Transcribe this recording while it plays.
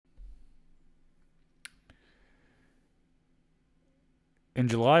In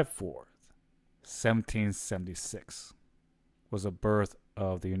July 4th, 1776, was the birth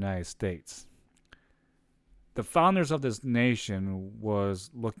of the United States. The founders of this nation was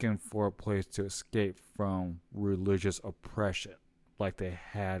looking for a place to escape from religious oppression like they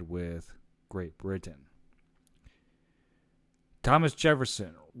had with Great Britain. Thomas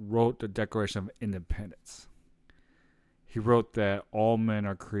Jefferson wrote the Declaration of Independence. He wrote that all men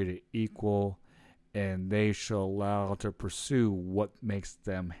are created equal and they shall allow to pursue what makes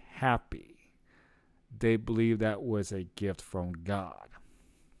them happy. They believed that was a gift from God.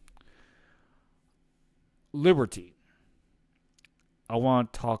 Liberty. I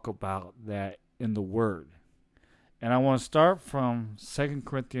want to talk about that in the Word. And I want to start from 2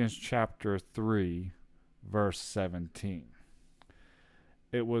 Corinthians chapter 3, verse 17.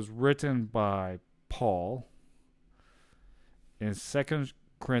 It was written by Paul in 2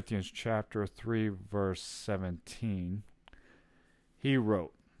 Corinthians chapter 3, verse 17. He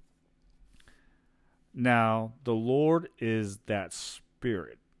wrote, "Now the Lord is that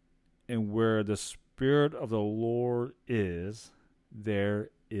Spirit, and where the Spirit of the Lord is, there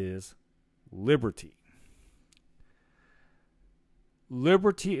is liberty."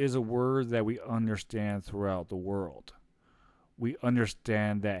 Liberty is a word that we understand throughout the world. We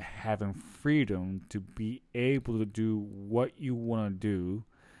understand that having freedom to be able to do what you want to do,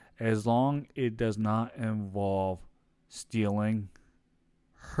 as long as it does not involve stealing,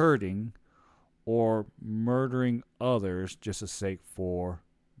 hurting, or murdering others just for sake for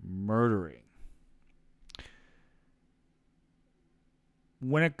murdering.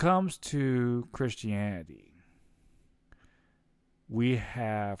 When it comes to Christianity, we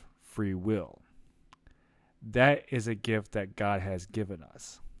have free will. That is a gift that God has given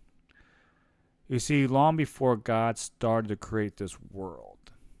us. You see, long before God started to create this world,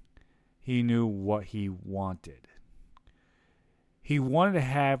 He knew what He wanted. He wanted to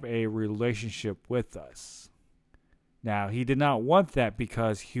have a relationship with us. Now, He did not want that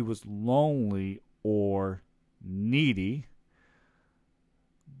because He was lonely or needy.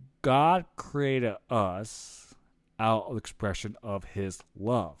 God created us out of the expression of His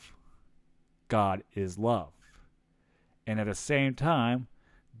love. God is love. And at the same time,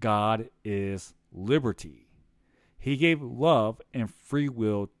 God is liberty. He gave love and free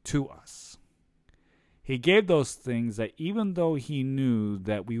will to us. He gave those things that even though He knew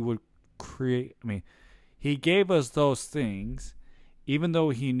that we would He gave us those things even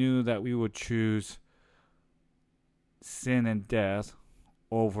though He knew that we would choose sin and death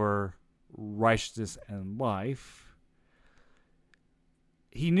over righteousness and life.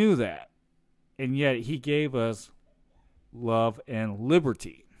 He knew that. And yet He gave us love and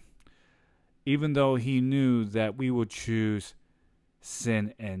liberty, even though He knew that we would choose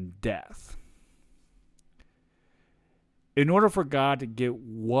sin and death. In order for God to get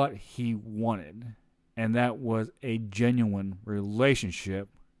what He wanted, and that was a genuine relationship,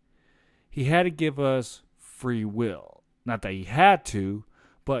 He had to give us free will. Not that He had to,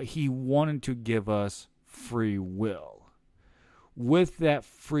 but He wanted to give us free will. With that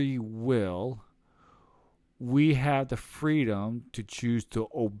free will, we have the freedom to choose to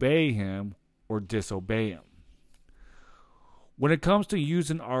obey Him or disobey Him. When it comes to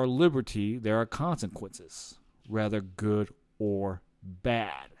using our liberty, there are consequences, whether good or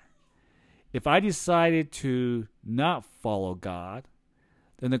bad. If I decided to not follow God,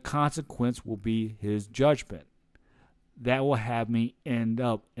 then the consequence will be His judgment. That will have me end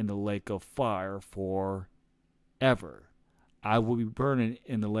up in the lake of fire forever. I will be burning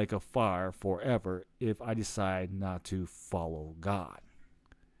in the lake of fire forever if I decide not to follow God.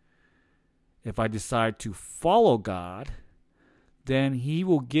 If I decide to follow God, then He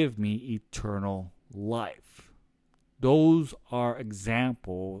will give me eternal life. Those are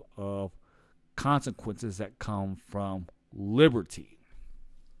examples of consequences that come from liberty.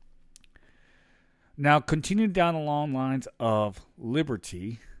 Now, continuing down the long lines of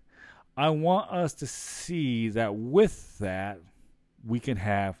liberty, I want us to see that with that, we can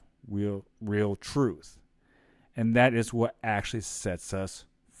have real truth. And that is what actually sets us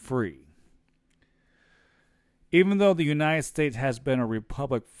free. Even though the United States has been a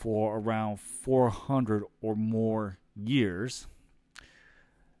republic for around 400 or more years,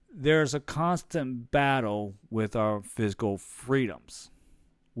 there's a constant battle with our physical freedoms.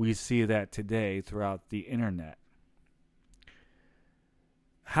 We see that today throughout the internet.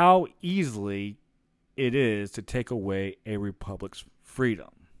 How easily it is to take away a republic's freedom.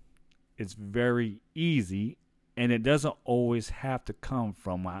 It's very easy, and it doesn't always have to come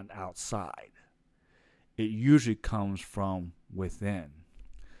from on outside. It usually comes from within.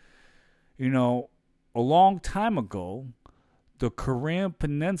 You know, a long time ago, the Korean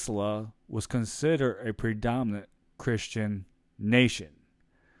Peninsula was considered a predominant Christian nation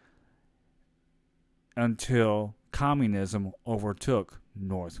until communism overtook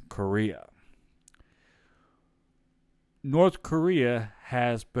North Korea. North Korea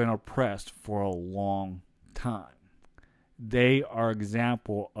has been oppressed for a long time. They are an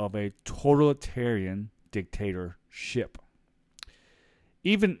example of a totalitarian dictatorship.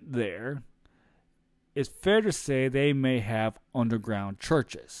 Even there, it's fair to say they may have underground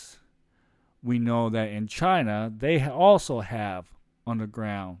churches. We know that in China, they also have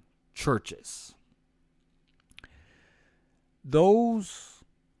underground churches. Those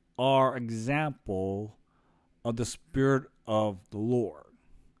are example of the Spirit of the Lord.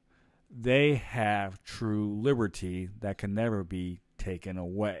 They have true liberty that can never be taken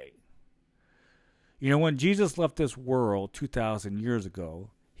away. You know, when Jesus left this world 2,000 years ago,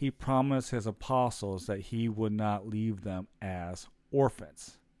 he promised his apostles that he would not leave them as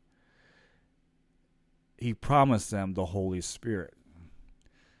orphans. He promised them the Holy Spirit.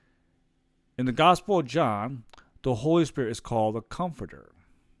 In the Gospel of John, the Holy Spirit is called the Comforter.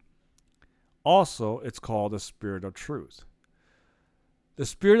 Also, it's called the Spirit of Truth. The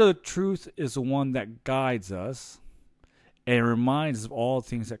Spirit of the Truth is the one that guides us and reminds us of all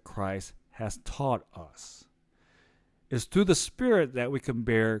things that Christ has taught us. It's through the Spirit that we can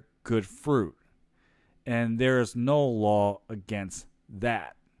bear good fruit, and there is no law against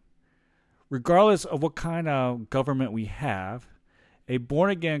that. Regardless of what kind of government we have, a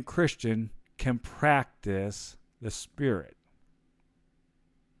born-again Christian can practice the Spirit.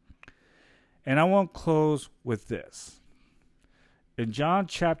 And I want to close with this. In John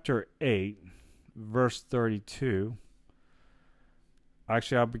chapter 8, verse 32,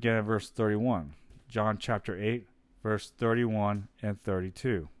 actually I'll begin at verse 31. John chapter 8, verse 31 and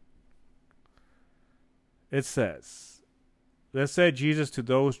 32. It says, Then said Jesus to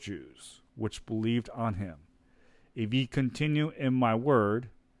those Jews which believed on him, If ye continue in my word,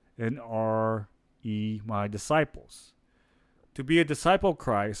 then are ye my disciples. To be a disciple of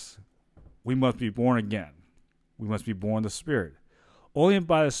Christ, we must be born again. We must be born of the Spirit. Only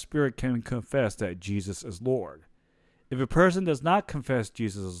by the Spirit can we confess that Jesus is Lord. If a person does not confess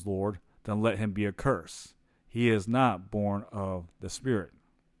Jesus as Lord, then let him be accursed. He is not born of the Spirit.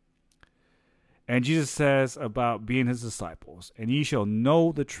 And Jesus says about being his disciples, And ye shall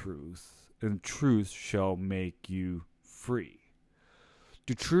know the truth, and the truth shall make you free.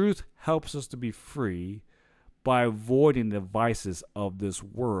 The truth helps us to be free by avoiding the vices of this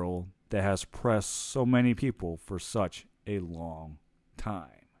world that has pressed so many people for such a long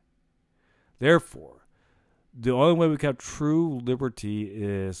time. Therefore, the only way we can have true liberty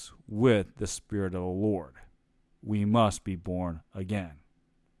is with the Spirit of the Lord. We must be born again.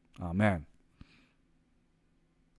 Amen.